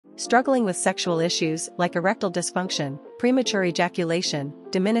Struggling with sexual issues like erectile dysfunction, premature ejaculation,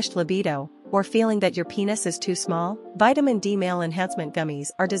 diminished libido, or feeling that your penis is too small? Vitamin D Male Enhancement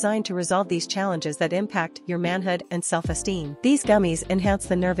Gummies are designed to resolve these challenges that impact your manhood and self-esteem. These gummies enhance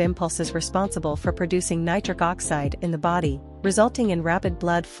the nerve impulses responsible for producing nitric oxide in the body, resulting in rapid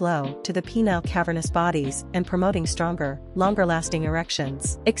blood flow to the penile cavernous bodies and promoting stronger, longer-lasting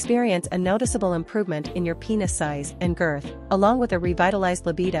erections. Experience a noticeable improvement in your penis size and girth, along with a revitalized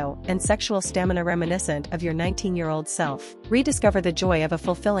libido and sexual stamina reminiscent of your 19-year-old self. Rediscover the joy of a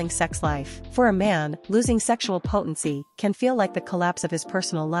fulfilling sex life. For a man, losing sexual potency can feel like the collapse of his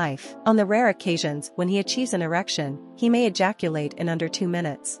personal life. On the rare occasions when he achieves an erection, he may ejaculate in under 2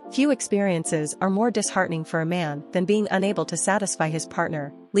 minutes. Few experiences are more disheartening for a man than being unable to satisfy his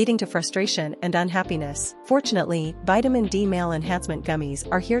partner, leading to frustration and unhappiness. Fortunately, Vitamin D Male Enhancement Gummies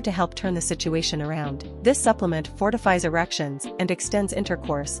are here to help turn the situation around. This supplement fortifies erections and extends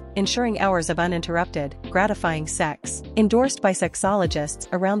intercourse, ensuring hours of uninterrupted, gratifying sex. Endorsed by sexologists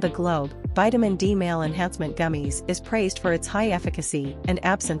around the globe, Vitamin D Male Enhancement Gummies is praised for its high efficacy and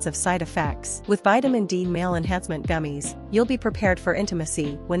absence of side effects. With Vitamin D Male Enhancement Gummies, you'll be prepared for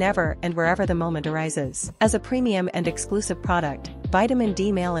intimacy whenever and wherever the moment arises. As a premium and exclusive product, Vitamin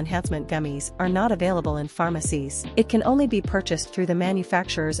D Male Enhancement Gummies are not available in pharmacies. It can only be purchased through the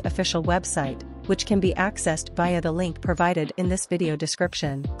manufacturer's official website, which can be accessed via the link provided in this video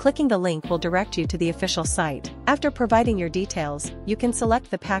description. Clicking the link will direct you to the official site. After providing your details, you can select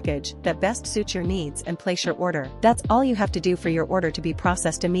the package that best suits your needs and place your order. That's all you have to do for your order to be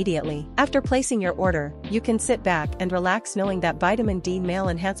processed immediately. After placing your order, you can sit back and relax knowing that Vitamin D Male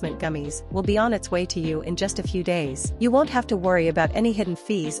Enhancement Gummies will be on its way to you in just a few days. You won't have to worry about any hidden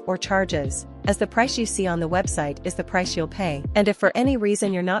fees or charges, as the price you see on the website is the price you'll pay. And if for any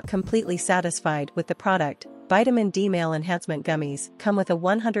reason you're not completely satisfied with the product, Vitamin D Male Enhancement Gummies come with a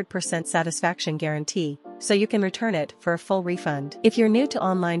 100% satisfaction guarantee, so you can return it for a full refund. If you're new to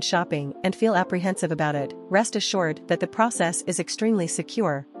online shopping and feel apprehensive about it, rest assured that the process is extremely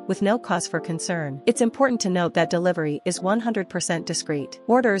secure, with no cause for concern. It's important to note that delivery is 100% discreet.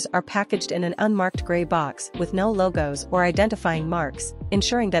 Orders are packaged in an unmarked gray box with no logos or identifying marks,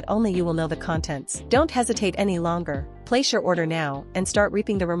 ensuring that only you will know the contents. Don't hesitate any longer. Place your order now and start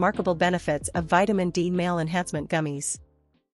reaping the remarkable benefits of Vitamin D Male Enhancement Gummies.